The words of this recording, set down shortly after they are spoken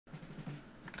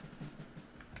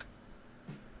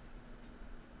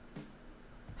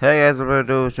Hey guys, welcome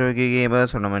to Shogi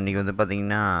Gamers. So நம்ம இன்றைக்கி வந்து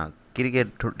பார்த்திங்கன்னா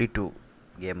கிரிக்கெட் 22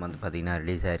 கேம் வந்து பார்த்திங்கன்னா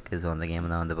ரிலீஸ் ஆகிருக்கு. ஸோ அந்த கேம்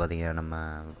தான் வந்து பார்த்திங்கன்னா நம்ம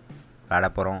விளாட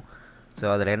போகிறோம். ஸோ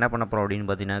அதில் என்ன பண்ண போகிறோம் அப்படின்னு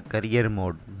பார்த்திங்கன்னா கரியர்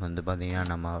மோட் வந்து பார்த்திங்கன்னா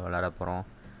நம்ம விளாட போகிறோம்.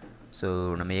 ஸோ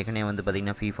நம்ம ஏற்கனவே வந்து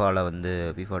பார்த்திங்கன்னா ஃபீஃபாவில் வந்து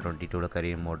FIFA 22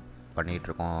 கரியர் மோட்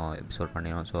பண்ணிகிட்ருக்கோம், எபிசோட்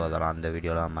பண்ணிடுவோம். ஸோ அதெல்லாம் அந்த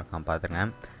வீடியோலாம் மறக்காம பார்த்துங்க.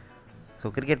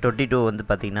 ஸோ கிரிக்கெட் 22 வந்து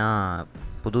பார்த்திங்கன்னா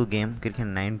புது கேம்.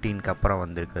 கிரிக்கெட் 19க்கு அப்புறம்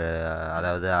வந்திருக்கிற,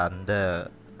 அதாவது அந்த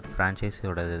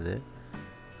ஃப்ரான்ச்சைஸியோடது இது.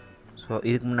 ஸோ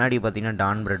இதுக்கு முன்னாடி பார்த்திங்கன்னா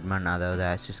டான் பிரெட்மேன், அதாவது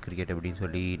ஆஷஸ் கிரிக்கெட் அப்படின்னு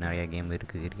சொல்லி நிறையா கேம்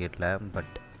இருக்குது கிரிக்கெட்டில்.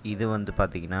 பட் இது வந்து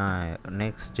பார்த்திங்கன்னா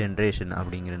நெக்ஸ்ட் ஜென்ரேஷன்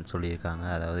அப்படிங்கிறன்னு சொல்லியிருக்காங்க.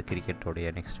 அதாவது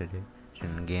கிரிக்கெட்டோடைய நெக்ஸ்ட்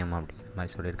ஜென்ரேஷன் கேம் அப்படிங்கிற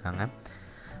மாதிரி சொல்லியிருக்காங்க.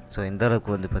 ஸோ எந்த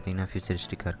அளவுக்கு வந்து பார்த்திங்கன்னா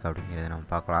ஃபியூச்சரிஸ்டிக்காக இருக்குது அப்படிங்கிறத நம்ம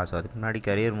பார்க்கலாம். ஸோ அதுக்கு முன்னாடி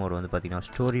கரியர் மோடு வந்து பார்த்திங்கன்னா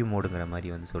ஸ்டோரி மோடுங்கிற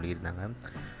மாதிரி வந்து சொல்லியிருந்தாங்க.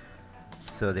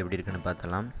 ஸோ அது எப்படி இருக்குன்னு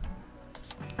பார்த்தலாம்.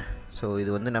 ஸோ இது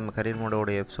வந்து நம்ம கரியர்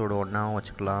மோடோட எபிசோடு ஒன்றாவும்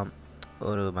வச்சுக்கலாம்,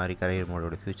 ஒரு மாதிரி கரியர்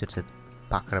மோடோட ஃபியூச்சர்ஸை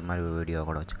பார்க்குற மாதிரி ஒரு வீடியோ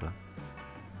கூட வச்சுக்கலாம்.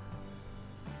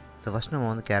 ஸோ ஃபஸ்ட் நம்ம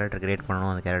வந்து கேரக்டர் க்ரியேட்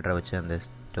பண்ணணும். அந்த கேரக்டரை வச்சு அந்த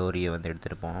ஸ்டோரியை வந்து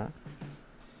எடுத்துகிட்டு போகணும்.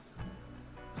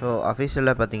 ஸோ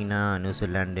அஃபிஷியலாக பார்த்திங்கன்னா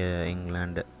நியூசிலாண்டு,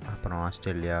 இங்கிலாந்து, அப்புறம்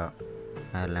ஆஸ்திரேலியா,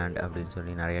 அயர்லாண்டு அப்படின்னு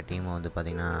சொல்லி நிறைய டீமை வந்து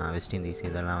பார்த்திங்கன்னா வெஸ்ட் இண்டீஸ்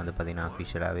இதெல்லாம் வந்து பார்த்திங்கன்னா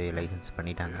அஃபிஷியலாகவே லைசன்ஸ்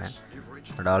பண்ணிட்டாங்க.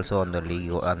 அண்ட் ஆல்சோ அந்த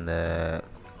லீக், அந்த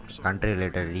கண்ட்ரி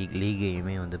ரிலேட்டட்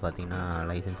லீகையுமே வந்து பார்த்திங்கன்னா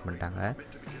லைசன்ஸ் பண்ணிட்டாங்க.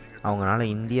 அவங்களால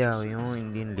இந்தியாவையும்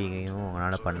இந்தியன் லீகையும்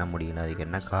அவங்களால பண்ண முடியல. அதுக்கு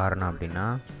என்ன காரணம் அப்படின்னா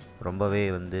ரொம்பவே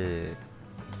வந்து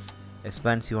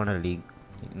எக்ஸ்பான்சிவான லீக்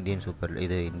இந்தியன் சூப்பர்,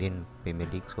 இது இந்தியன்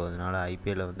பிரீமியர் லீக். ஸோ அதனால்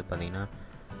ஐபிஎல்லை வந்து பார்த்திங்கன்னா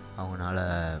அவங்களால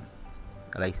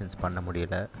லைசன்ஸ் பண்ண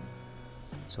முடியல.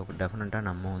 ஸோ டெஃபினட்டாக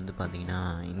நம்ம வந்து பார்த்திங்கன்னா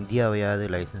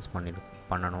இந்தியாவையாவது லைசன்ஸ்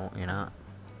பண்ணணும். ஏன்னா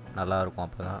நல்லாயிருக்கும்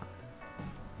அப்போ தான்.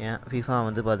 ஏன்னா FIFA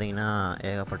வந்து பார்த்திங்கன்னா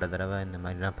ஏகப்பட்ட தடவை இந்த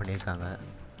மாதிரிலாம் பண்ணியிருக்காங்க.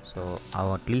 ஸோ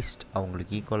அட்லீஸ்ட்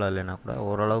அவங்களுக்கு ஈக்குவலாக இல்லைன்னா கூட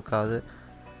ஓரளவுக்காவது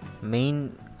மெயின்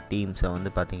டீம்ஸை வந்து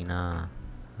பார்த்திங்கன்னா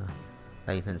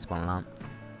லைசன்ஸ் பண்ணலாம்.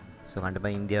 ஸோ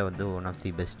கண்டிப்பாக இந்தியா வந்து one of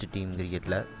the best team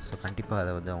கிரிக்கெட்டில். ஸோ கண்டிப்பாக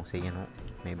அதை வந்து அவங்க செய்யணும்.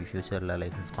 மேபி ஃப்யூச்சரில்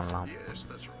லைசன்ஸ் பண்ணலாம்.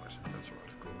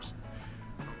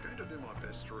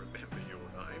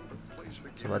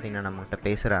 ஸோ பார்த்திங்கன்னா நம்மகிட்ட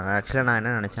பேசுகிறாங்க. ஆக்சுவலாக நான்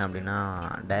என்ன நினச்சேன் அப்படின்னா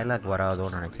டயலாக்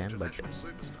வராதோன்னு நினச்சேன். பட்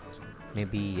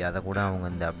மேபி அதை கூட அவங்க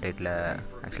இந்த அப்டேட்டில்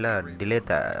ஆக்சுவலாக டிலே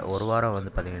ஒரு வாரம்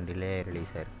வந்து பார்த்திங்கன்னா டிலே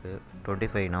ரிலீஸ்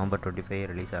ஆகிருக்கு. நவம்பர் 25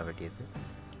 ரிலீஸ் ஆக வேண்டியது.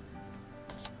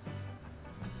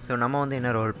 ஸோ நம்ம வந்து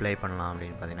என்ன ரோல் ப்ளே பண்ணலாம்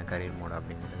அப்படின்னு பார்த்திங்கன்னா கரியர் மோட்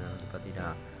அப்படிங்கிறது வந்து பார்த்திங்கன்னா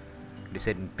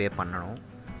டிசைட் பண்ணணும்.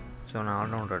 ஸோ நான்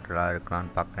ஆல்ரவுண்டராக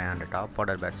இருக்கலாம்னு பார்க்குறேன். அந்த டாப்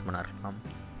ஆர்டர் பேட்ஸ்மேனாக இருக்கலாம்,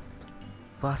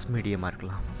 ஃபாஸ்ட் மீடியமாக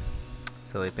இருக்கலாம்.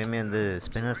 ஸோ எப்போயுமே வந்து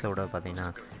ஸ்பின்னர்ஸை விட பார்த்திங்கன்னா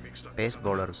பேஸ்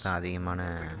பவுலருக்கு தான் அதிகமான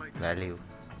வேல்யூ.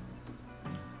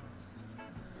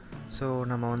 ஸோ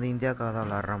நம்ம வந்து இந்தியாவுக்காக தான்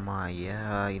விளாட்றோமா,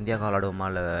 இந்தியாவுக்காக விளாடுவோமா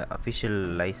இல்லை அஃபிஷியல்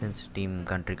லைசன்ஸ் டீம்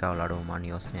கண்ட்ரிக்காக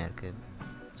விளாடுவோமான்னு யோசனையாக இருக்குது.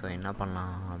 ஸோ என்ன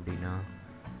பண்ணலாம் அப்படின்னா,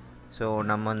 ஸோ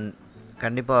நம்ம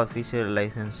கண்டிப்பாக அஃபிஷியல்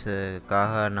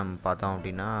லைசன்ஸுக்காக நம்ம பார்த்தோம்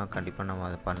அப்படின்னா கண்டிப்பாக நம்ம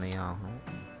அதை பண்ணியே ஆகணும்.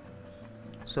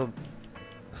 ஸோ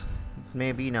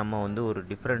மேபி நம்ம வந்து ஒரு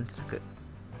டிஃப்ரென்ஸுக்கு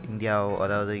இந்தியா,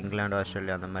 அதாவது இங்கிலாந்து,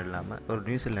 ஆஸ்திரேலியா அந்த மாதிரி இல்லாமல் ஒரு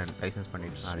நியூசிலாந்து லைசன்ஸ்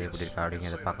பண்ணியிருக்கோம். அது எப்படி இருக்கா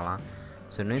அப்படிங்கிறத பார்க்கலாம்.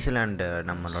 ஸோ நியூசிலாண்டு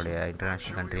நம்மளுடைய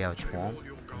இன்டர்நேஷ்னல் கண்ட்ரியாக வச்சுக்குவோம்.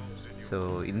 ஸோ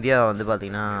இந்தியா வந்து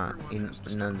பார்த்திங்கன்னா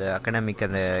இந்த அகடமிக்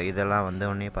அந்த இதெல்லாம்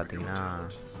வந்தோடனே பார்த்திங்கன்னா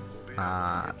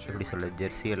எப்படி சொல்ல,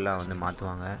 ஜெர்சியெல்லாம் வந்து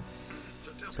மாற்றுவாங்க.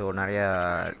 ஸோ நிறையா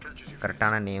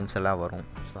கரெக்டான நேம்ஸ் எல்லாம் வரும்.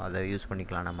 ஸோ அதை யூஸ்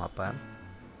பண்ணிக்கலாம் நம்ம அப்போ.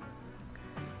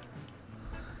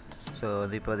 ஸோ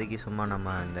அது இப்போதைக்கு சும்மா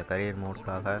நம்ம இந்த கரியர்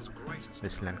மோடுக்காக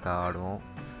நியூசிலாண்டுக்காக ஆடுவோம்.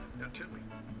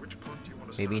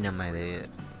 மேபி நம்ம இது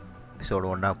எபிசோடு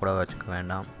 1 கூட வச்சுக்க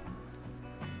வேண்டாம்,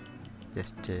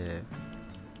 ஜஸ்ட்டு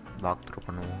வாக் த்ரூ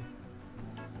பண்ணுவோம்.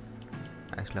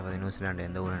 ஆக்சுவலாக பார்த்திங்கன்னா நியூசிலாண்டு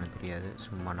எந்த ஊர் எனக்கு தெரியாது,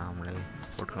 சும்மா நாமளே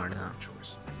போட்டுக்க வேண்டியதான்.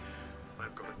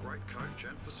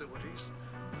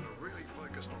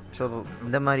 ஸோ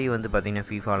இந்த மாதிரி வந்து பார்த்திங்கன்னா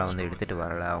ஃபீஃபாவில் வந்து எடுத்துகிட்டு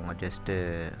வரலை, அவங்க ஜஸ்ட்டு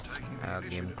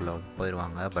கேமுக்குள்ளே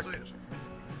போயிடுவாங்க. பட்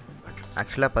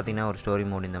ஆக்சுவலாக பார்த்திங்கன்னா ஒரு ஸ்டோரி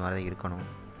மோட் இந்த மாதிரி தான் இருக்கணும்.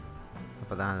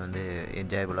 அப்போ தான் அது வந்து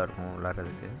என்ஜாயபுளாக இருக்கும்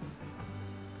விளாட்றதுக்கு.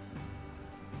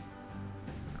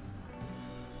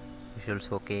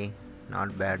 விஷுவல்ஸ் ஓகே,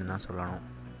 நாட் பேட்னு தான் சொல்லணும்.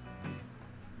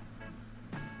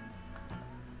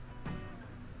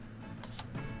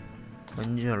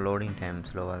 கொஞ்சம் லோடிங் டைம்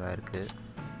ஸ்லோவாக தான் இருக்குது.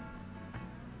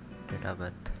 டேட் ஆஃப்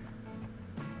பர்த்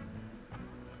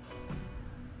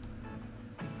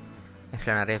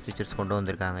ஆக்சுவலாக நிறைய ஃபீச்சர்ஸ் கொண்டு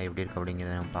வந்திருக்காங்க. எப்படி இருக்குது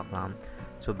அப்படிங்கிறத நம்ம பார்க்கலாம்.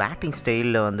 ஸோ பேட்டிங்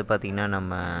ஸ்டைலில் வந்து பார்த்திங்கன்னா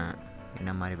நம்ம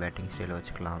என்ன மாதிரி பேட்டிங் ஸ்டைலை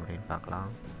வச்சுக்கலாம் அப்படின்னு பார்க்கலாம்.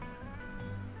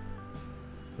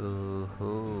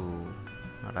 ஓஹோ,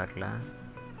 நல்லா இருக்குல்ல.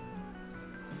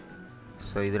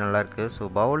 ஸோ இது நல்லாயிருக்கு. ஸோ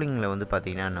பவுலிங்கில் வந்து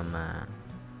பார்த்திங்கன்னா நம்ம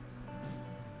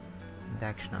இந்த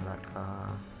ஆக்ஷன் நல்லாயிருக்கா,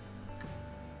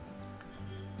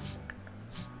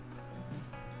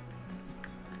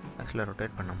 ஆக்சுவலாக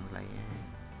ரொட்டேட் பண்ண முடியல ஏன்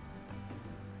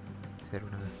சரி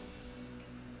விடுங்க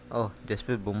ஓ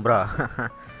ஜஸ்பிரித் பும்ரா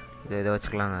இதை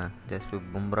வச்சுக்கலாங்க ஜஸ்பிரித்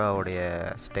பும்ராவுடைய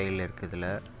ஸ்டைல் இருக்குது இதில்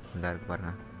இந்த இருக்குது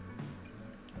பாருங்கள்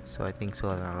ஸோ ஐ திங்க் ஸோ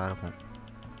அது நல்லாயிருக்கும்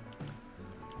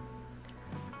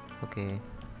ஓகே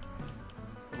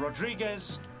Rodriguez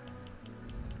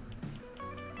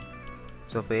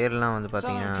ஸோ பேர்லாம் வந்து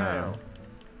பார்த்தீங்கன்னா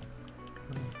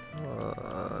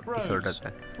எப்படி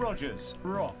சொல்கிறது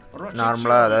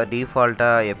நார்மலாக அதாவது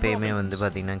டிஃபால்ட்டாக எப்பயுமே வந்து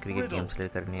பார்த்தீங்கன்னா கிரிக்கெட் கேம்ஸில்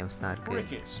இருக்கிற நேம்ஸ் தான் இருக்குது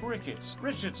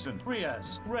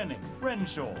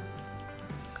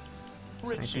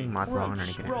ஐ திங்க் மாற்றுவாங்கன்னு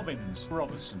நினைக்கிறேன்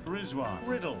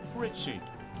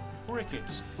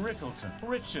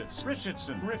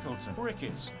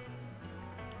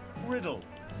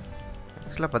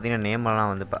ஆக்சுவலாக பார்த்தீங்கன்னா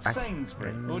நேமெல்லாம் வந்து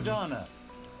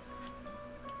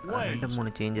ரெண்டு மூணு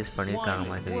சேஞ்சஸ் பண்ணியிருக்காங்க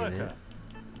மாதிரி தெரியுது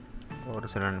ஒரு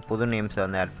சில புது நேம்ஸை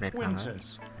வந்து ஆட் பண்ணியிருக்காங்க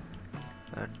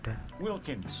பட்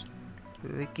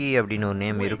விக்கி அப்படின்னு ஒரு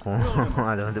நேம் இருக்கும்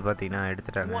அதை வந்து பார்த்தீங்கன்னா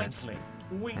எடுத்துட்டாங்க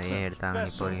ஏன் எடுத்தாங்க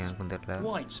இப்போ வரைக்கும் எனக்கும் தெரியல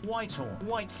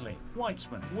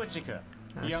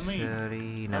சரி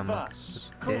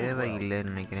நமக்கு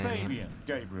தேவையில்லைன்னு நினைக்கிறேன்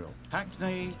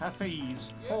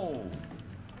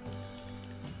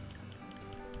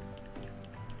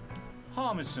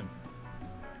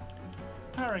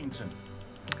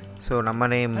ஸோ நம்ம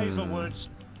நேம்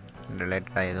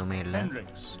ரிலேட்டடாக எதுவுமே இல்லை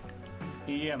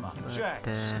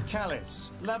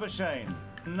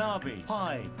Nabi,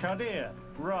 Pai, Kadir,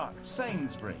 Ruck,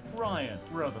 Sainsbury, Ryan,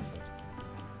 Rutherford,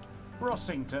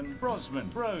 Rossington, Brosman,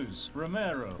 Rose,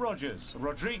 Romero, Rogers,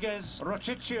 Rodriguez,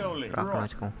 Rociccioli,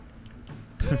 Rock.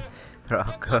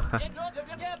 Rock.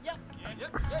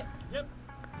 Yep.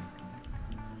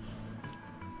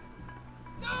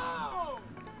 No!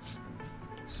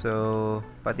 So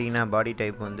பார்த்தீங்கன்னா பாடி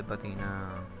டைப் வந்து பார்த்தீங்கன்னா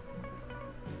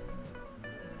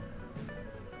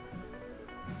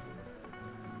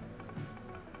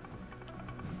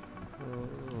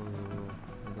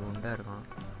இது உண்டாக இருக்கான்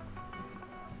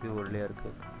இது ஒல்லியாக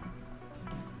இருக்குது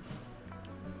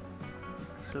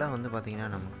ஆக்சுவலாக வந்து பார்த்தீங்கன்னா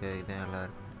நமக்கு இது நல்லா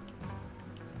இருக்கும்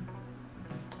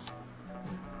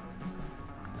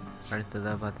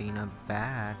அடுத்ததாக பார்த்தீங்கன்னா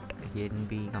பேட்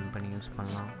என்பி கம்பெனி யூஸ்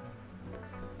பண்ணலாம்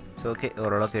ஸோ ஓகே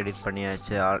ஓரளவுக்கு எடிட்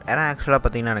பண்ணியாச்சு ஏன்னா ஆக்சுவலாக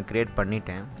பார்த்தீங்கன்னா நான் க்ரியேட்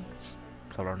பண்ணிட்டேன்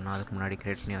சொல்லணும்னா அதுக்கு முன்னாடி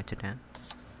க்ரியேட் பண்ணி வச்சுட்டேன்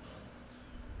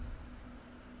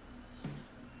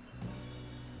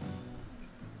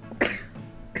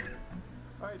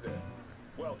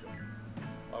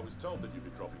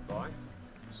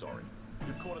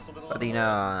பார்த்தீங்கன்னா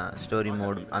ஸ்டோரி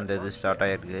மோட் அந்த இது ஸ்டார்ட்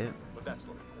ஆகிருக்கு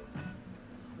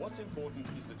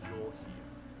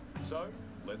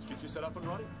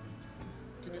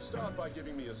Can you start by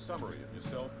giving me a summary of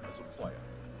yourself as a player?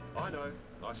 I know,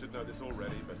 I should know this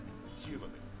already, but humor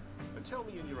me and tell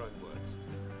me in your own words.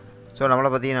 So நம்மளை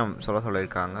பற்றி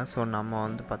சொல்லியிருக்காங்க so நம்ம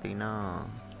வந்து பார்த்திங்கன்னா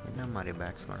என்ன மாதிரி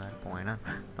பேட்ஸ்மேனாக இருப்போம் ஏன்னா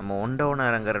நம்ம ஒன் டவுன்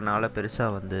இறங்குறதுனால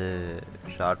பெருசாக வந்து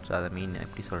ஷார்ட்ஸ் அதை மீன்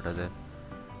எப்படி சொல்கிறது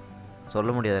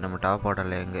சொல்ல முடியாது நம்ம டாப்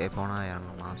ஆர்டரில் எங்கே போனால்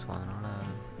இறங்கலாம் ஸோ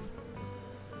அதனால்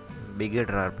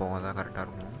பிகேட்டராக இருப்போம் அதான் கரெக்டாக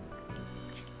இருக்கும்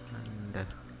அண்டு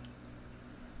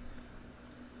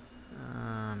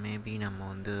மேபி நம்ம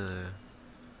வந்து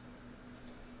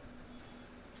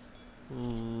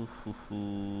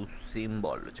சீம்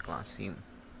பால் வச்சுக்கலாம் சீம்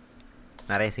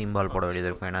நிறைய சீம் பால் போட வேண்டியது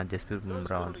இருக்கும் ஏன்னா ஜஸ்பிரித்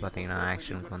பும்ரா வந்து பார்த்தீங்கன்னா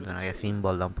ஆக்ஷனுக்கு வந்து நிறைய சீம்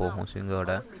பால் தான் போகும்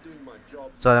ஸ்விங்கோட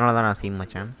ஸோ அதனால தான் நான் சீம்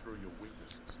வச்சேன்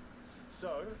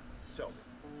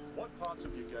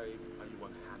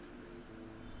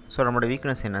ஸோ நம்மளோட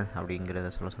வீக்னஸ் என்ன அப்படிங்கிறத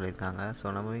சொல்லியிருக்காங்க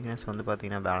ஸோ நம்ம வீக்னஸ் வந்து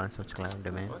பார்த்தீங்கன்னா பேலன்ஸ் வச்சுக்கலாம்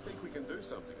ரெண்டுமே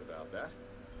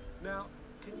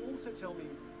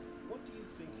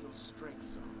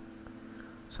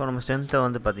ஸோ நம்ம ஸ்ட்ரென்த்தை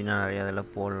வந்து பார்த்திங்கன்னா நிறைய அதில்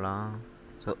போடலாம்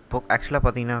ஸோ இப்போ ஆக்சுவலாக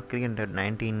பார்த்தீங்கன்னா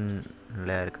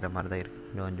 319 இருக்கிற மாதிரி தான்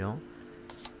இருக்குது கொஞ்சம்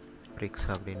ப்ரிக்ஸ்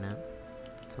அப்படின்னு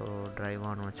ஸோ ட்ரைவ்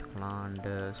ஆன் வச்சுக்கலாம்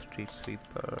and street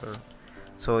sweeper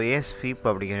so sweep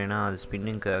அப்படிங்கிறேன்னா அது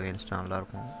ஸ்பின்னிங்க்கு அகேன்ஸ்டாக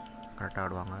நல்லாயிருக்கும் கரெக்டாக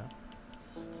ஆடுவாங்க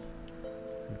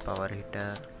power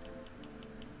hitter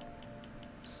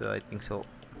so I think so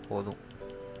போதும்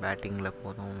பேட்டிங்கில்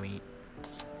போதும்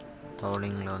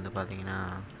பவுலிங்கில் வந்து பார்த்தீங்கன்னா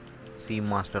சீம்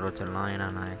மாஸ்டர் வச்சிடலாம் ஏன்னா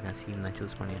நான் ஏற்கனவே சீம் தான்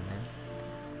சூஸ் பண்ணியிருந்தேன்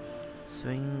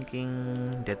ஸ்விங்கிங்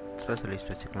டெத்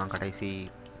ஸ்பெஷலிஸ்ட் வச்சுக்கலாம்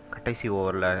கடைசி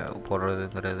ஓவரில்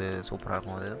போடுறதுங்கிறது சூப்பராக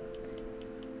இருக்கும் அது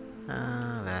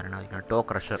வேறு என்ன வைக்கலாம் டோ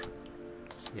க்ரஷர்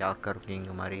யாக்கர் கிங்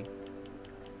மாதிரி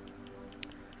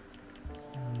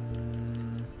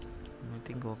ஐ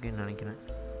திங்க் ஓகேன்னு நினைக்கிறேன்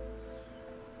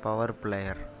பவர்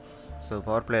பிளேயர் ஸோ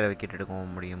பவர் பிளேயரை விக்கெட் எடுக்க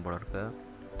முடியும் போல இருக்கு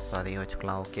ஸோ அதையும்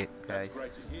வச்சுக்கலாம் ஓகே கைஸ்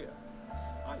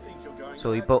ஸோ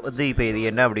இப்போ இது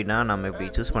என்ன அப்படின்னா நம்ம இப்படி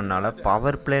சூஸ் பண்ணனால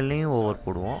பவர் பிளேலையும் ஓவர்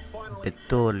போடுவோம்,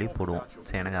 டெத் ஓவர்லேயும் போடுவோம்.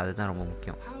 ஸோ எனக்கு அதுதான் ரொம்ப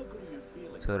முக்கியம்.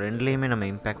 ஸோ ரெண்டுலேயுமே நம்ம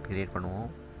இம்பேக்ட் க்ரியேட் பண்ணுவோம்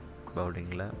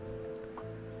பவுலிங்கில்.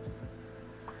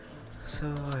 So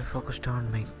I focused on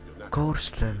my core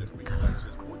strength.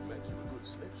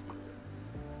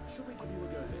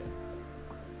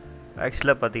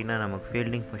 ஆக்சுவலாக பார்த்தீங்கன்னா நமக்கு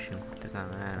ஃபீல்டிங் பொசிஷன்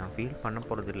கொடுத்துருக்காங்க. நான் ஃபீல்ட் பண்ண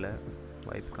போகிறதில்ல,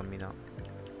 வாய்ப்பு கம்மி தான்.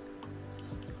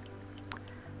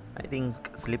 ஐ திங்க்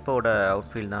ஸ்லிப்போட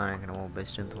அவுட்ஃபீல்ட் தான் எனக்கு ரொம்ப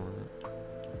பெஸ்ட்டுன்னு தோணுது.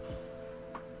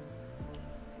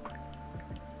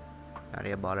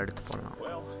 நிறைய பால் எடுத்து போடலாம்.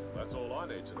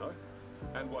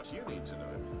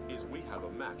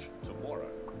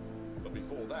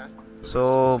 ஸோ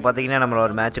பார்த்தீங்கன்னா நம்மளை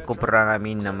ஒரு மேட்ச்சு கூப்பிட்றாங்க. ஐ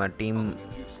மீன் நம்ம டீம்,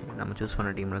 நம்ம சூஸ்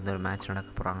பண்ண டீம்லேருந்து ஒரு மேட்ச்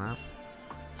நடக்க போகிறாங்க.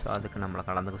 ஸோ அதுக்கு நம்மளை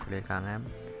கலந்துக்க சொல்லியிருக்காங்க.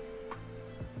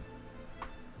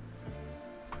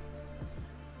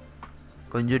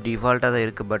 கொஞ்சம் டிஃபால்ட்டாக தான்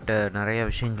இருக்குது, பட் நிறைய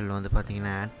விஷயங்கள் வந்து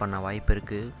பார்த்திங்கன்னா ஆட் பண்ண வாய்ப்பு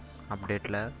இருக்குது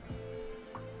அப்டேட்டில்.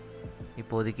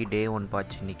 இப்போதைக்கு டே 1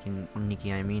 பாட்ச் இன்னைக்கு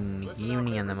ஐ மீன் இன்னைக்கு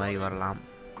ஈவினிங் அந்த மாதிரி வரலாம்.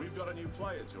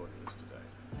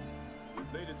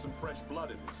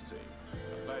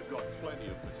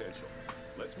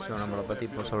 ஸோ நம்மளை பற்றி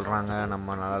இப்போ சொல்கிறாங்க,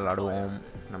 நம்ம நல்லா விளாடுவோம்,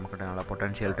 நம்மக்கிட்ட நல்லா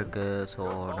பொட்டன்ஷியல் இருக்குது, ஸோ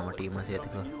நம்ம டீமை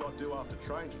சேர்த்துக்க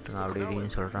அப்படி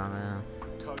இப்படின்னு சொல்கிறாங்க.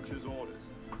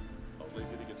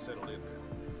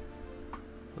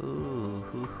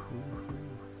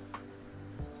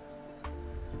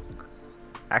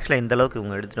 ஆக்சுவலாக இந்தளவுக்கு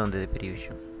இவங்க எடுத்துகிட்டு வந்தது பெரிய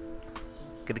விஷயம்.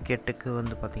 கிரிக்கெட்டுக்கு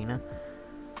வந்து பார்த்திங்கன்னா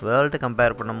வேர்ல்டு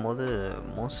கம்பேர் பண்ணும்போது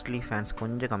மோஸ்ட்லி ஃபேன்ஸ்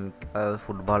கொஞ்சம் கம்மி, அதாவது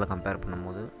ஃபுட்பாலை கம்பேர்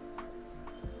பண்ணும்போது.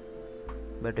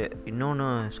 பட் இன்னொன்று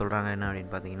சொல்கிறாங்க என்ன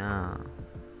அப்படின்னு பார்த்தீங்கன்னா,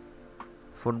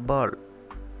 ஃபுட்பால்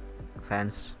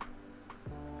ஃபேன்ஸ்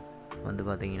வந்து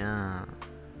பார்த்திங்கன்னா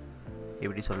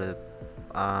எப்படி சொல்கிறது,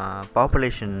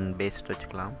 பாப்புலேஷன் பேஸ்ட்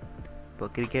வச்சுக்கலாம். இப்போ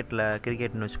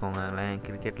கிரிக்கெட்னு வச்சுக்கோங்களேன்.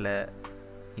 கிரிக்கெட்டில்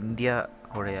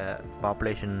இந்தியாவுடைய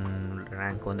பாப்புலேஷன்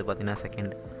ரேங்க் வந்து பார்த்திங்கன்னா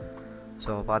 2nd.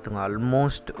 ஸோ பார்த்துங்க,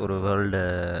 ஆல்மோஸ்ட் ஒரு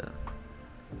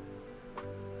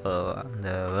அந்த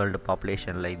வேர்ல்டு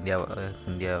பாப்புலேஷனில்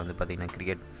இந்தியா வந்து பார்த்திங்கன்னா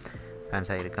கிரிக்கெட்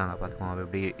ஃபேன்ஸாக இருக்காங்க. பார்த்துக்கோங்க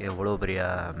எப்படி எவ்வளோ பெரிய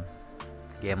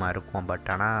கேமாக இருக்கும். பட்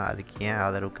ஆனால் அதுக்கு ஏன்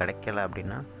ஆதரவு கிடைக்கல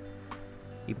அப்படின்னா,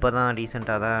 இப்போ தான்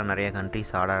ரீசெண்டாக தான் நிறைய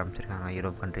கண்ட்ரிஸ் ஆட ஆரம்பிச்சிருக்காங்க.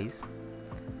 யூரோப் கண்ட்ரிஸ்,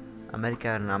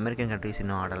 அமெரிக்கன் கண்ட்ரிஸ்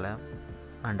இன்னும் ஆடலை.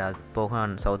 அண்ட் அது போக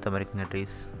சவுத் அமெரிக்கன்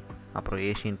கண்ட்ரிஸ், அப்புறம்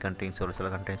ஏஷியன் கண்ட்ரிஸ் ஒரு சில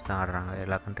கண்ட்ரிஸ் தான் ஆடுறாங்க.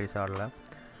 எல்லா கண்ட்ரிஸும் ஆடலை.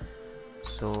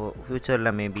 ஸோ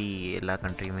ஃப்யூச்சரில் மேபி எல்லா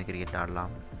கண்ட்ரியுமே கிரிக்கெட்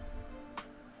ஆடலாம்.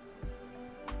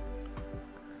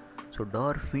 ஸோ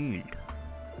டார்ஃபீல்ட்.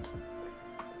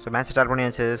 ஸோ மேட்ச் ஸ்டார்ட்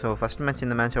பண்ணியாச்சு. ஸோ ஃபஸ்ட் மேட்ச்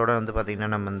இந்த மேட்சோட வந்து பார்த்திங்கன்னா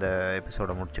நம்ம இந்த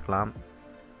எபிசோடை முடிச்சுக்கலாம்.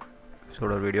 எபிசோட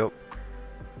ஒரு வீடியோ.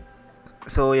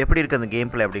 ஸோ எப்படி இருக்குது அந்த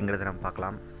கேம் பிளே அப்படிங்கிறத நம்ம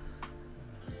பார்க்கலாம்.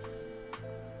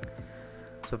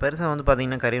 ஸோ பெருசாக வந்து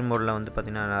பார்த்திங்கன்னா கரியர் மோடில் வந்து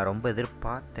பார்த்திங்கன்னா நான் ரொம்ப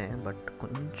எதிர்பார்த்தேன், பட்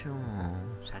கொஞ்சம்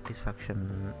சாட்டிஸ்ஃபேக்ஷன்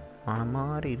ஆன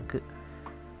மாதிரி இருக்குது.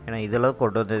 ஏன்னா இதெல்லாம்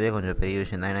கொண்டு வந்ததே கொஞ்சம் பெரிய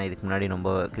விஷயம் தான். ஏன்னா இதுக்கு முன்னாடி ரொம்ப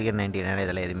கிரிக்கெட் 99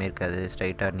 இதெல்லாம் எதுவுமே இருக்காது.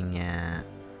 ஸ்ட்ரைட்டாக நீங்கள்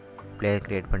பிளேயர்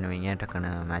க்ரியேட் பண்ணுவீங்க,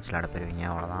 டக்குன்னு மேட்ச்சில் ஆட போயிருவீங்க,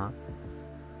 அவ்வளோதான்.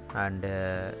 அண்டு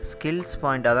ஸ்கில்ஸ்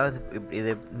பாயிண்ட், அதாவது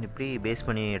இதை இப்படி பேஸ்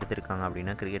பண்ணி எடுத்திருக்காங்க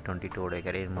அப்படின்னா கிரிக்கெட் 22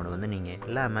 கரியர் மோடு வந்து நீங்கள்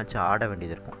எல்லா மேட்சும் ஆட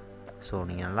வேண்டியது இருக்கும். ஸோ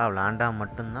நீங்கள் நல்லா விளாண்டால்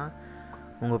மட்டும்தான்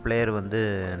உங்கள் பிளேயர் வந்து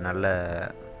நல்ல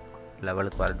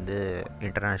லெவலுக்கு வந்து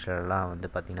இன்டர்நேஷ்னல்லாம் வந்து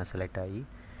பார்த்திங்கன்னா செலக்ட் ஆகி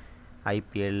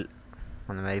ஐபிஎல்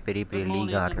அந்த மாதிரி பெரிய பெரிய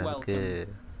லீக் ஆடுறதுக்கு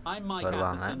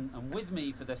வருவாங்க.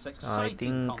 ஐ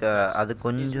திங்க் அது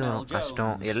கொஞ்சம்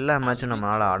கஷ்டம். எல்லா மேட்சும்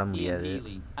நம்மளால் ஆட முடியாது.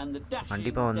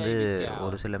 கண்டிப்பாக வந்து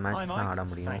ஒரு சில மேட்ச் தான் ஆட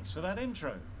முடியும்.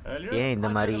 ஏன் இந்த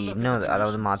மாதிரி இன்னும்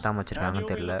அதாவது மாற்றாமல்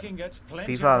வச்சுருக்காங்கன்னு தெரில.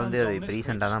 ஃபீஃபா வந்து அது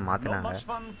ரீசெண்டாக தான் மாற்றினாங்க.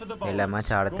 எல்லா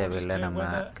மேட்சும் ஆட தேவையில்லை, நம்ம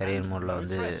கரியர் மோடில்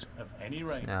வந்து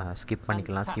ஸ்கிப்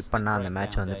பண்ணிக்கலாம். ஸ்கிப் பண்ணால் அந்த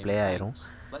மேட்ச் வந்து ப்ளே ஆயிரும்.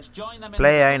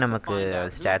 ப்ளே ஆகி நமக்கு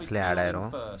ஸ்டாட்ஸ்லேயே ஆட்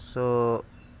ஆயிரும். ஸோ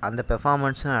அந்த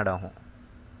பெர்ஃபார்மன்ஸும் ஆட் ஆகும்.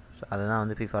 ஸோ அதுதான்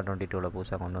வந்து FIFA 22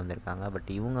 புதுசாக கொண்டு வந்திருக்காங்க. பட்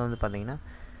இவங்க வந்து பார்த்திங்கன்னா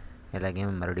எல்லா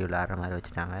கேமும் மறுபடியும் விளாட்ற மாதிரி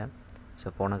வச்சுட்டாங்க. ஸோ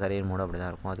போன கரியர் மோடு அப்படி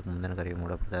தான் இருக்கும், அதுக்கு முந்தின கரியர்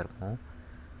மோடு அப்படி தான் இருக்கும்.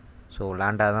 ஸோ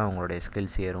விளாண்டாக தான் உங்களுடைய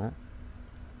ஸ்கில்ஸ் ஏறும்.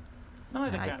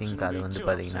 ஐ திங்க் அது வந்து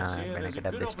பார்த்திங்கன்னா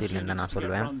எனக்கு பெஸ்ட் இல்லைன்னு தான் நான்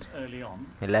சொல்லுவேன்.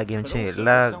 எல்லா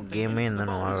கேமுமே இந்த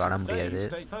நம்மளால் விளாட முடியாது.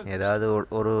 ஏதாவது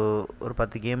ஒரு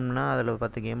 10 கேம்னால் அதில்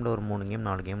 10 கேமில் ஒரு 3 கேம்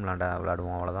 4 கேம்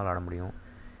விளாடுவோம், அவ்வளோதான் விளாட முடியும்.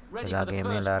 எல்லா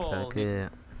கேமுமே விளாட்றதுக்கு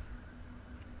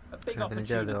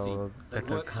தெரிஞ்சு அது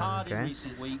பெட்டர் காமிக்கிறேன்.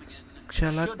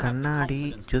 ஆக்சுவலாக கண்ணாடி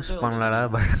சூஸ் பண்ணலடா,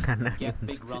 பட் கண்ணாடி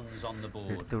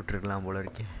எடுத்து விட்டுருக்கலாம் போல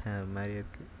இருக்கே, அது மாதிரி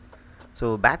இருக்குது. So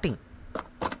batting.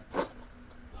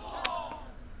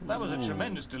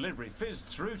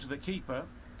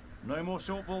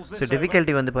 ஸோ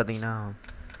டிஃபிகல்ட்டி வந்து பார்த்தீங்கன்னா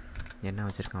என்ன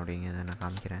வச்சுருக்கேன் அப்படிங்கிறத நான்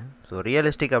காமிக்கிறேன். ஸோ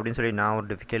ரியலிஸ்டிக் அப்படின்னு சொல்லி நான் ஒரு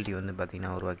டிஃபிகல்ட்டி வந்து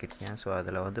பார்த்திங்கன்னா உருவாக்கியிருக்கேன். ஸோ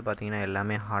அதில் வந்து பார்த்திங்கன்னா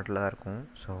எல்லாமே ஹார்டில் தான் இருக்கும்.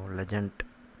 ஸோ லெஜண்ட்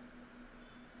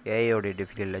ஏஐயோடைய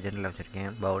டிஃபிகல்ட் லெஜெண்டில்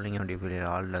வச்சுருக்கேன். பவுலிங்கோட டிஃபிகல்ட்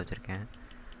ஆலில் வச்சுருக்கேன்.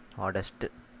 ஹார்டஸ்ட்டு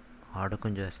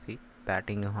ஹார்டுக்கும் ஜாஸ்தி,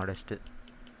 பேட்டிங்கும் ஹார்டஸ்ட்டு,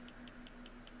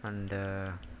 அண்டு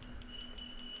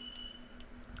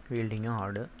ஃபீல்டிங்கும்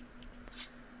ஹார்டு.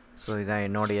 ஸோ இதுதான்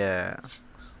என்னுடைய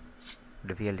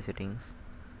டிஃபிகல்ட்டி செட்டிங்ஸ்.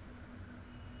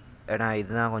 ஏன்னா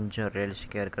இதுதான் கொஞ்சம்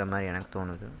ரியலிஸ்டிக்காக இருக்கிற மாதிரி எனக்கு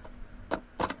தோணுது.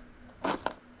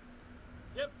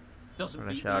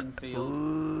 ஷார்ட்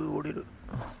ஓடிடு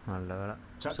நல்ல வேலை.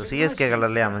 ஸோ சிஎஸ்கே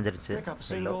கலர்லேயே அமைஞ்சிருச்சு.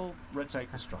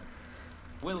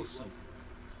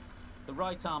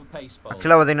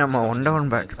 ஆக்சுவலாக பார்த்தீங்கன்னா நம்ம 1-1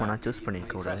 பேட்ஸ்மேனாக சூஸ்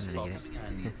பண்ணியிருக்க கூடாதுன்னு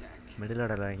நினைக்கிறேன். மிடில்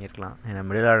ஆர்டரில் வாங்கியிருக்கலாம். ஏன்னா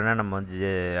மிடில் ஆர்டர்னால் நம்ம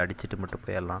வந்து அடிச்சுட்டு மட்டும்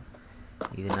போயிடலாம்.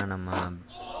 இதுனா நம்ம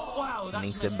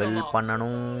இன்னிங்ஸை பில்ட்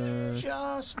பண்ணணும்.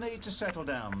 Just need to settle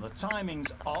down. The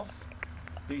timing's off.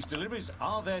 These deliveries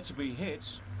are there to be hit.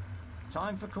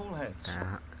 Time for cool heads.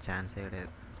 சான்ஸே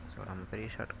கிடையாது. ஸோ நம்ம பெரிய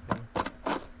shot.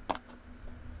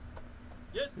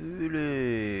 Yes.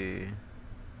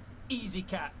 Easy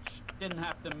catch. Didn't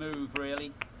have to move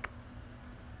really.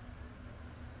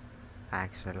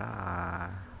 Actually,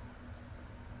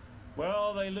 well,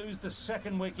 they lose the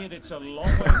second wicket. It's a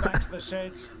long way back to the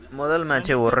sheds. முதல்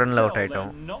மேட்சே ஒரு ரன்ல out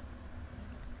ஆயிட்டோம்.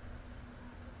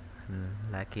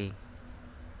 Lucky.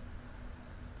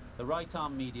 The right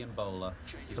arm medium bowler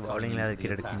is bowlingல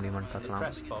wicket எடுக்க முடியுமான்னு பார்க்கலாம்.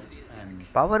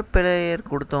 Power player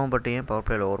கொடுத்தோம், but ஏன் power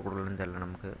player over கொடுக்கலன்னு தெரியல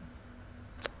நமக்கு.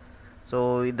 ஸோ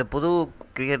இந்த புது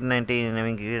கிரிக்கெட்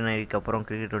 19 கிரிக்கெட் 90க்கு அப்புறம்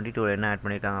கிரிக்கெட் 22 என்ன ஆட்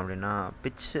பண்ணியிருக்காங்க அப்படின்னா,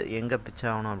 பிச் எங்கே பிச்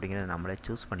ஆகணும் அப்படிங்கிறத நம்மளே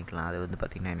சூஸ் பண்ணிக்கலாம். அது வந்து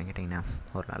பார்த்திங்கன்னா என்ன கேட்டிங்கன்னா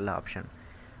ஒரு நல்ல ஆப்ஷன்.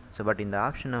 ஸோ பட் இந்த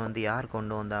ஆப்ஷனை வந்து யார்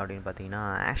கொண்டு வந்தா அப்படின்னு பார்த்தீங்கன்னா,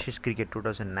 ஆஷஸ் கிரிக்கெட்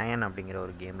 2009 அப்படிங்கிற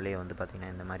ஒரு கேம்லேயே வந்து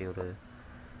பார்த்திங்கன்னா இந்த மாதிரி ஒரு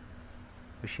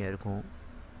விஷயம் இருக்கும்.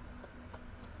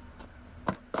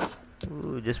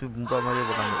 ஜஸ்பிரிட் பும்ரா மாதிரியே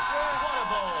போட்டாங்க.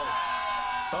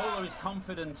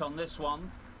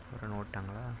 ஒரு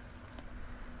நோட்டாங்களா?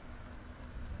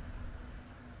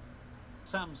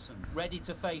 Samson ready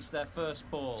to face their first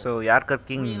ball. So Yarkar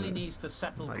King really needs to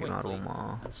settle quickly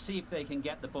and see if they can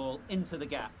get the ball into the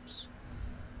gaps.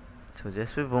 So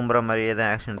Jasprit Bumrah மாதிரியே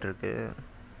தான் ஆக்ஷன் இருக்கு.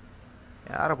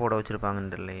 யாரை போட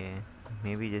வச்சிருப்பாங்கன்னு தெரியலையே.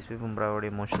 Maybe Jasprit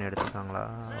பும்ராவோட motion எடுத்துட்டாங்களா?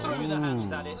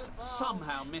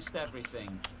 Somehow missed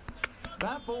everything.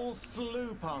 That ball flew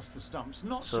past the stumps.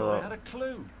 Not sure they had a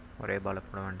clue. ஒரே பால்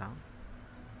போட வேண்டாம்,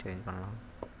 change பண்ணலாம்.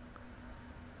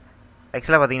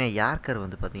 ஆக்சுவலாக பார்த்தீங்கன்னா யார்கர்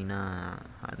வந்து பார்த்தீங்கன்னா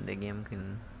அந்த கேமுக்கு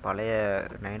பழைய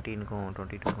 19க்கும்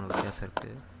 22க்கும் வித்தியாசம்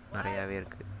இருக்குது, நிறையாவே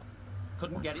இருக்குது.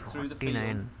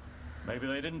 49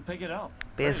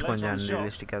 பேஸ் கொஞ்சம்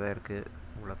அன்ரியலிஸ்டிக்காக தான் இருக்குது.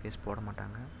 இவ்வளோ பேஸ் போட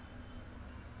மாட்டாங்க.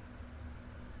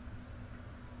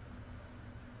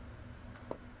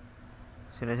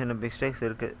 சின்ன சின்ன மிஸ்டேக்ஸ்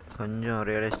இருக்குது, கொஞ்சம்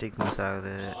ரியலிஸ்டிக் மிஸ்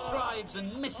ஆகுது.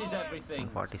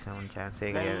 47 சான்ஸே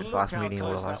கிடையாது. ஃபாஸ்ட் மீடியம்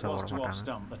இவ்வளோ ஃபாஸ்ட்டாக போட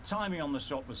மாட்டாங்க. The timing on the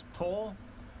shot was poor.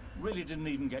 Really didn't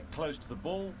even get close to the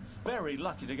ball. Very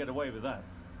lucky to get away with that.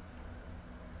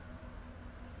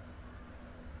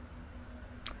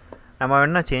 நம்ம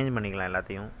வேணா சேஞ்ச் பண்ணிக்கலாம்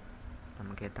எல்லாத்தையும்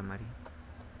நமக்கு ஏற்ற மாதிரி.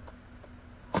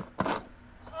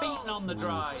 Beaten on the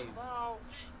drive.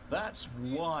 That's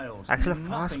wild. ஆக்சுவலாக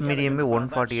ஃபாஸ்ட் மீடியமே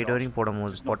 148 வரைக்கும்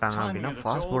போட்டாங்க அப்படின்னா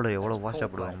ஃபாஸ்ட் பவுலர் எவ்வளோ ஃபாஸ்ட்டாக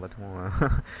போடுவாங்க பார்த்துக்கோங்க.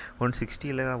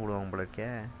 160 போடுவாங்க போல இருக்கே.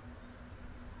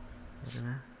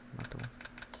 பார்த்துவோம்.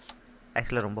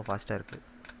 ஆக்சுவலாக ரொம்ப ஃபாஸ்ட்டாக இருக்குது,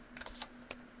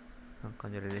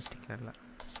 கொஞ்சம் ரியலிஸ்டிக்காக இல்லை.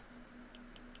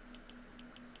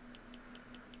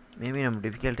 மேபி நம்ம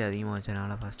டிஃபிகல்ட்டி அதிகமாக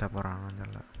வச்சனால ஃபாஸ்ட்டாக போகிறாங்கன்னு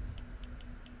தெரியல.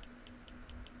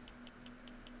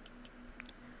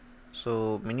 ஸோ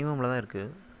மினிமமில் தான் இருக்குது.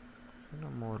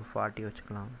 நம்ம ஒரு 40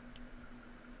 வச்சுக்கலாம்.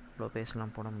 இவ்வளோ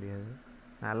பேசலாம் போட முடியாது,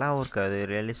 நல்லாவும் இருக்காது,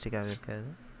 ரியலிஸ்டிக்காகவே இருக்காது.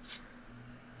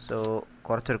 ஸோ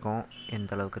குறைச்சிருக்கோம்,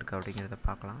 எந்த அளவுக்கு இருக்குது அப்படிங்கிறத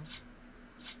பார்க்கலாம்.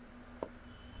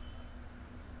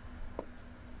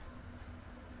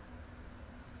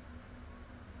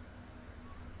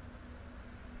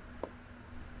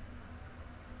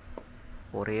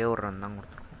 ஒரே ஒரு ரன் தான்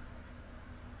கொடுத்துருக்கோம்.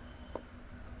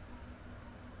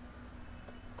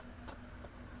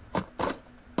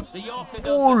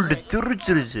 போல்டு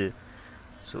திருச்சிருச்சு.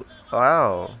 ஸோ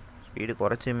ஸ்பீடு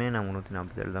குறைச்சுமே நான்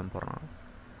 347 தான் போடுறோம்.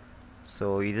 ஸோ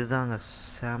இதுதாங்க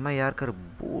செம யார்கர்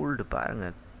போல்டு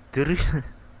பாருங்கள், திரு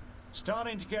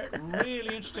Starting to get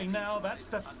really interesting now. That's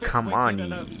the fifth Kamani.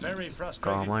 wicket and a very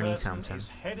frustrated Kamani person Samson is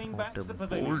heading back to the bold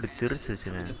pavilion.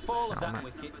 திருச்சிச்சுங்க. With the fall of that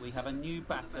wicket, we have a new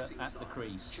batter at the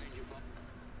crease.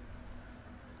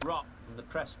 Rock from the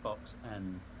press box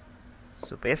end.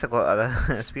 So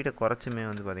அதாவது ஸ்பீடை குறைச்சுமே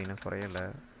வந்து பார்த்தீங்கன்னா குறையலை.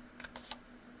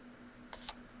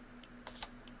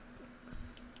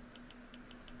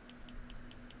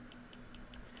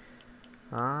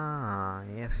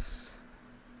 S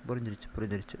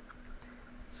புரிஞ்சிருச்சு.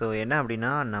 So என்ன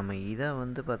அப்படின்னா நம்ம இதை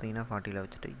வந்து பார்த்தீங்கன்னா 40ல்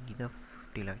வச்சுட்டு இதை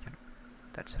 50ல் வைக்கணும்.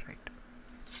 That's right.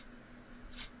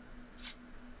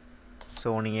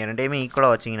 ஸோ நீங்கள் ரெண்டையுமே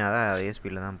ஈக்குவலாக வச்சிங்கன்னா தான் அதே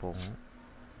ஸ்பீடில் தான் போகும்.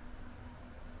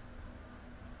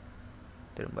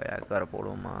 திரும்ப யாருக்கார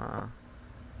போடுவோமா,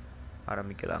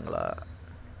 ஆரம்பிக்கலாங்களா?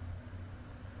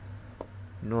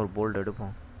 இன்னொரு போல்டு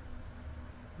எடுப்போம்,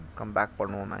 கம் பேக்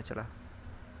பண்ணுவோம் மேட்சில்.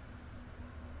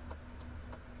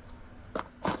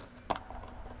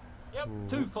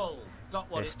 Too full. Got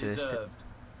what it deserved.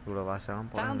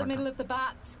 Found the middle of the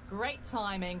bat. Great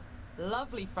timing.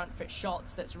 Lovely front foot shot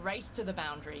that's raced to the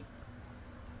boundary.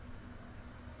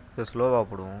 So slow-ஆ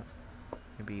போடுவோம்.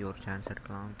 Maybe your chance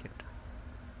எடுக்கலாம் கிட்ட.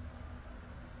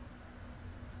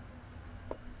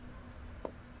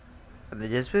 அந்த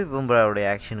ஜஸ்பி பும்ராவோட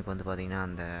ஆக்ஷனுக்கு வந்து பாத்தீங்கன்னா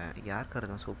அந்த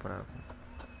யார்கர் தான் சூப்பரா இருக்கும்.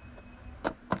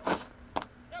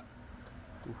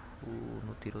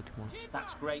 123.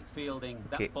 That's great fielding.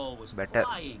 Okay, that ball was better.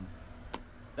 flying.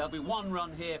 There'll be one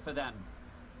run here for them.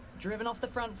 Driven off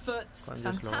the front foot.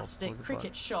 Fantastic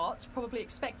cricket shot. Probably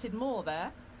expected more there.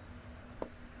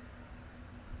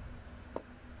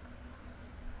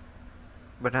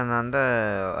 But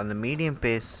அந்த மீடியம்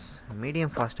பேஸ்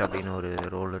மீடியம் ஃபாஸ்ட் அப்படின்னு ஒரு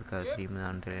role இருக்கு, அது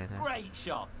தெரியுமான்னு தெரியல. Great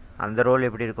shot. அந்த role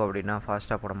எப்படி இருக்கும் அப்படின்னா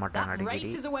ஃபாஸ்ட்டாக போட மாட்டாங்க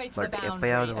அடிக்கடி, பட்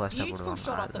எப்போயாவது ஃபாஸ்ட்டாக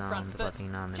போடுவாங்க. அதுதான் வந்து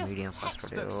பார்த்தீங்கன்னா அந்த மீடியம்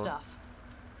ஃபாஸ்ட்டோடைய.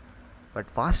 பட்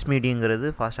ஃபாஸ்ட் மீடியங்கிறது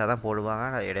ஃபாஸ்ட்டாக தான்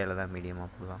போடுவாங்க, இடையில தான் மீடியமாக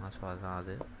போடுவாங்க. ஸோ அதுதான்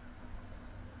அது.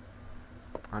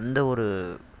 அந்த ஒரு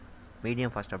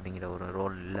மீடியம் ஃபாஸ்ட் அப்படிங்கிற ஒரு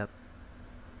ரோல் இல்லை.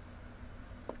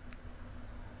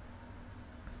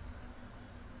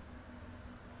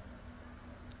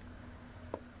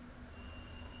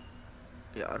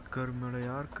 யார்கர் மேலே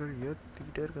யார்கர்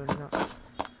ஏற்றிக்கிட்டே இருக்காங்க.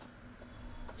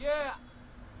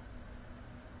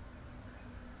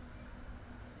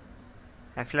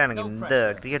 ஆக்சுவலாக எனக்கு இந்த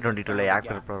கிரிக்கெட் 22ல்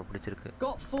யார்கர் பிடிச்சிருக்கு.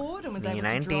 நீங்கள்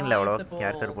 19ல் அவ்வளோவா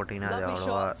யார்கர் போட்டிங்கன்னா அது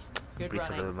அவ்வளோவா எப்படி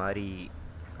சொல்கிறது மாதிரி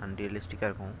அன்ரியலிஸ்டிக்காக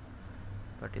இருக்கும்.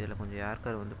 பட் இதில் கொஞ்சம்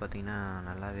யார்கர் வந்து பார்த்திங்கன்னா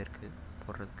நல்லாவே இருக்குது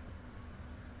போடுறதுக்கு.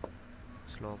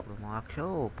 ஸ்லோ போடுவோம்.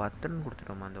 ஆக்சுவலாக 10 ரன்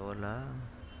கொடுத்துட்டோமா அந்த ஓவரில்.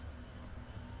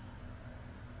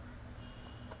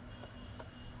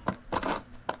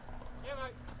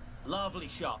 Lovely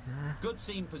shot. Good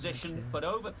seam position, but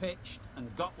over pitched and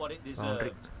got what it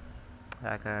deserved.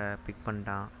 Pick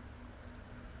பண்ணிட்டான்.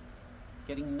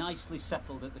 Getting nicely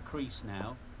settled at the crease now.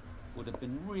 Would have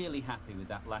been really happy with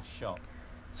that last shot.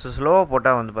 So ஸ்லோவா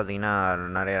போட்டால் வந்து பார்த்தீங்கன்னா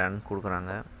நிறைய run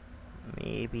கொடுக்குறாங்க.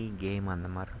 Maybe game அந்த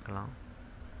மாதிரி இருக்கலாம்.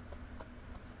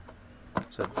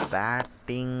 ஸோ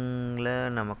பேட்டிங்கில்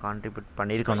நம்ம கான்ட்ரிபியூட்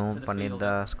பண்ணியிருக்கணும்,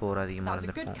 பண்ணியிருந்தா ஸ்கோர் அதிகமாக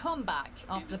இருந்திருக்கும்.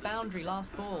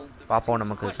 பார்ப்போம்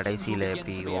நமக்கு கடைசியில்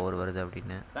எப்படி ஓவர் வருது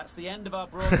அப்படின்னு.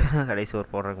 கடைசி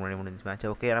ஓவர் போடுறதுக்கு முன்னாடி முடிஞ்சு மேட்ச்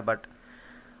ஓகே. ஆனால் பட்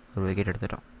ஒரு விக்கெட்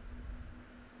எடுத்துட்டோம்.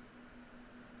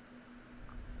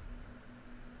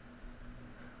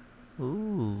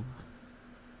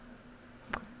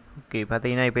 ஓகே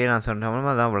பார்த்தீங்கன்னா இப்போயே நான் சொன்ன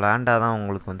மாதிரி தான் விளாண்டா தான்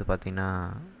உங்களுக்கு வந்து பார்த்தீங்கன்னா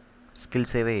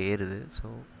ஸ்கில்ஸேவே ஏறுது. So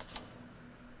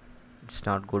it's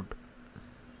not good.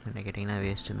 என்ன கேட்டிங்கன்னா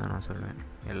வேஸ்ட்டுன்னு தான் நான் சொல்லுவேன்.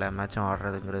 எல்லா மேட்சும்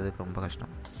ஆடுறதுங்கிறதுக்கு ரொம்ப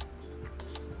கஷ்டம்.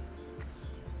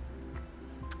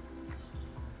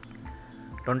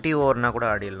 டுவெண்ட்டி ஓவர்னால் கூட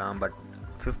ஆடிடலாம், பட்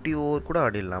 50 ஓவர் கூட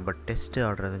ஆடிடலாம். பட் டெஸ்ட்டு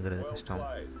ஆடுறதுங்கிறது கஷ்டம்.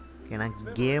 ஏன்னா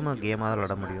கேமாக தான்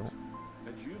விளாட முடியும்.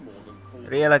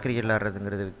 ரியலாக கிரிக்கெட்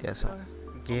ஆடுறதுங்கிறது வித்தியாசம்.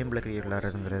 கேமில் கிரிக்கெட்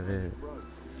விளாட்றதுங்கிறது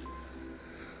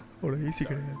அவ்வளோ ஈஸி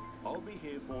கிடையாது.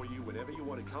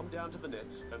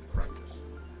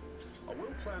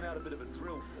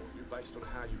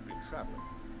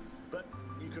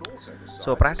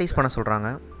 ஸோ ப்ராக்டிஸ் பண்ண சொல்கிறாங்க.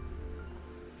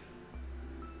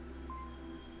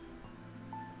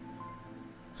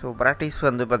 ஸோ ப்ராக்டிஸ்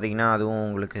வந்து பார்த்திங்கன்னா அதுவும்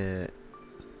உங்களுக்கு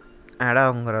ஆட்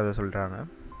ஆகுங்கிறத சொல்கிறாங்க.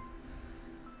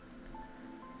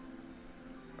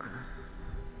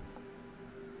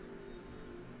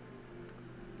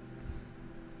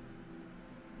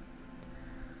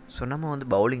 ஸோ நம்ம வந்து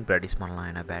பவுலிங் ப்ராக்டிஸ் பண்ணலாம்.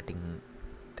 ஏன்னா பேட்டிங்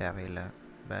தேவையில்லை.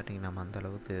 பேட்டிங் நம்ம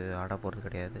அந்தளவுக்கு ஆட போகிறது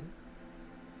கிடையாது.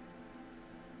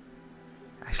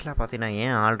 ஆக்சுவலாக பார்த்தீங்கன்னா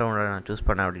ஏன் ஆல்ரவுண்டரை நான் சூஸ்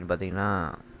பண்ணேன் அப்படின்னு பார்த்தீங்கன்னா,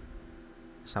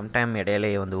 சம்டைம்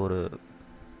இடையிலே வந்து ஒரு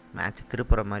மேட்ச்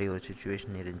திருப்புற மாதிரி ஒரு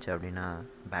சுச்சுவேஷன் இருந்துச்சு அப்படின்னா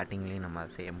பேட்டிங்லேயும் நம்ம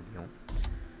அதை செய்ய முடியும்.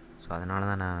 ஸோ அதனால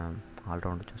தான் நான்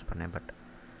ஆல்ரவுண்டர் சூஸ் பண்ணேன். பட்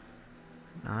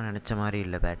நான் நினச்ச மாதிரி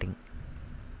இல்லை பேட்டிங்.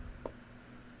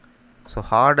 ஸோ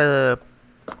ஹார்டு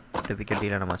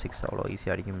டிஃபிகல்ட்டியில் நம்ம 6 அவ்வளோ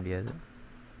ஈஸியாக அடிக்க முடியாது.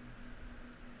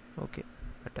 Okay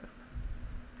better.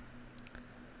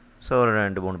 ஸோ ஒரு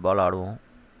 2-3 பால் ஆடுவோம்.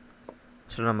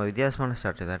 ஸோ நம்ம வித்தியாசமான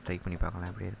ஸ்டார்ட் எதாவது ட்ரை பண்ணி பார்க்கலாம்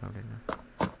எப்படி இருக்கும் அப்படின்னு.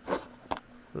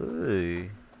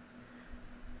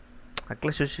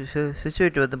 ஆக்சுவலாக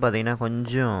சிச்சுவேட் வந்து பார்த்திங்கன்னா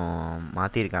கொஞ்சம்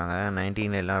மாற்றிருக்காங்க.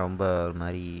 19 எல்லாம் ரொம்ப ஒரு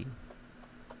மாதிரி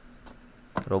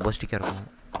ரோபோஸ்டிக்காக இருக்கும்.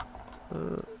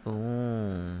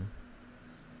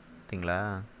 பார்த்தீங்களா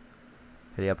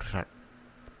helicopter shot.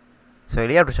 So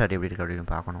helicopter shot எப்படி இருக்குது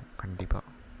அப்படின்னு பார்க்கணும் கண்டிப்பாக.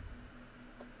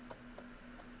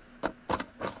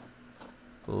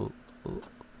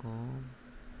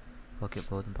 ஓகே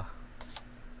போதும்பா,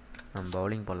 நம்ம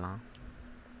பவுலிங் போடலாம்.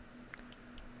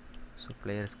 So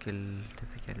player skill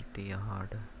difficulty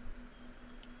hard.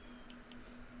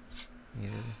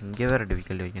 இங்கே வேறு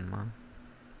டிஃபிகல்ட்டி வைக்கணுமா?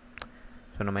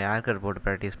 ஸோ நம்ம யார்கர் போட்டு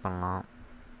ப்ராக்டிஸ் பண்ணலாம்.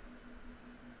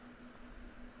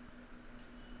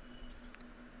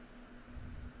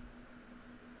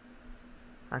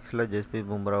 ஆக்சுவலாக ஜஸ்பீத்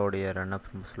பும்ராவுடைய ரன்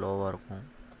அப் ரொம்ப ஸ்லோவாக இருக்கும்.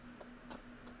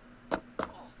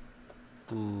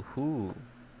 ஊஹூ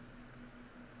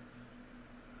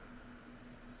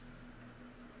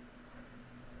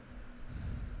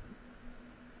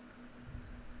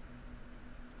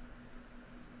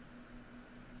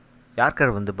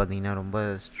யார்கர் வந்து பார்த்திங்கன்னா ரொம்ப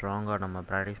ஸ்ட்ராங்காக நம்ம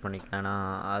ப்ராக்டிஸ் பண்ணிக்கலாம்னா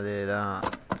அதுதான்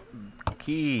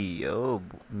கீ.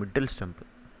 மிடில் ஸ்டம்ப்பு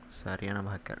சரியான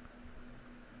பேக்கர்.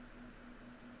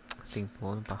 திங்க்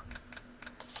போதும்ப்பா,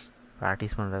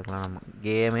 ப்ராக்டிஸ் பண்ணுறதுக்கெலாம் நம்ம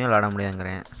கேமே விளாட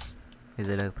முடியாதுங்கிறேன்.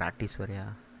 இதில் ப்ராக்டிஸ் வரையா?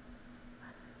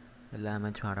 எல்லா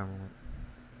மேட்சும் ஆடணும்.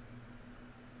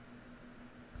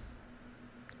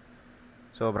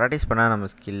 ஸோ ப்ராக்டிஸ் பண்ணால் நம்ம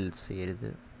ஸ்கில்ஸ்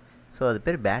ஏறுது. ஸோ அது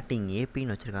பேர் பேட்டிங்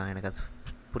ஏபின்னு வச்சுருக்காங்க. எனக்கு அது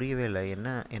புரியவே இல்லை,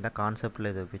 என்ன கான்செப்டில்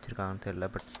இது வச்சுருக்காங்கன்னு தெரியல.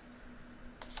 பட்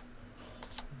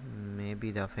மேபி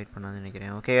இதை அஃபெக்ட் பண்ணாதுன்னு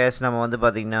நினைக்கிறேன். ஓகே கேஸ், நம்ம வந்து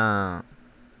பார்த்திங்கன்னா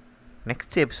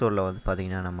நெக்ஸ்ட் எபிசோடில் வந்து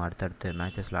பார்த்திங்கன்னா நம்ம அடுத்தடுத்து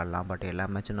மேட்சஸ் விளாடலாம். பட் எல்லா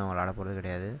மேட்சும் நம்ம விளாட போகிறது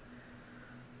கிடையாது.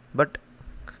 பட்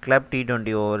கிளப்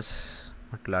T20 ஓவர்ஸ்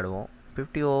மட்டும் விளாடுவோம்.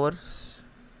 50 ஓவர்ஸ்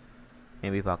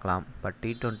மேபி பார்க்கலாம். பட்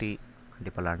T20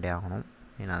 கண்டிப்பாக விளாண்டே ஆகணும்,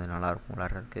 ஏன்னா அது நல்லாயிருக்கும்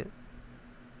விளாட்றதுக்கு.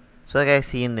 So case,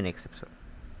 see you in the next episode.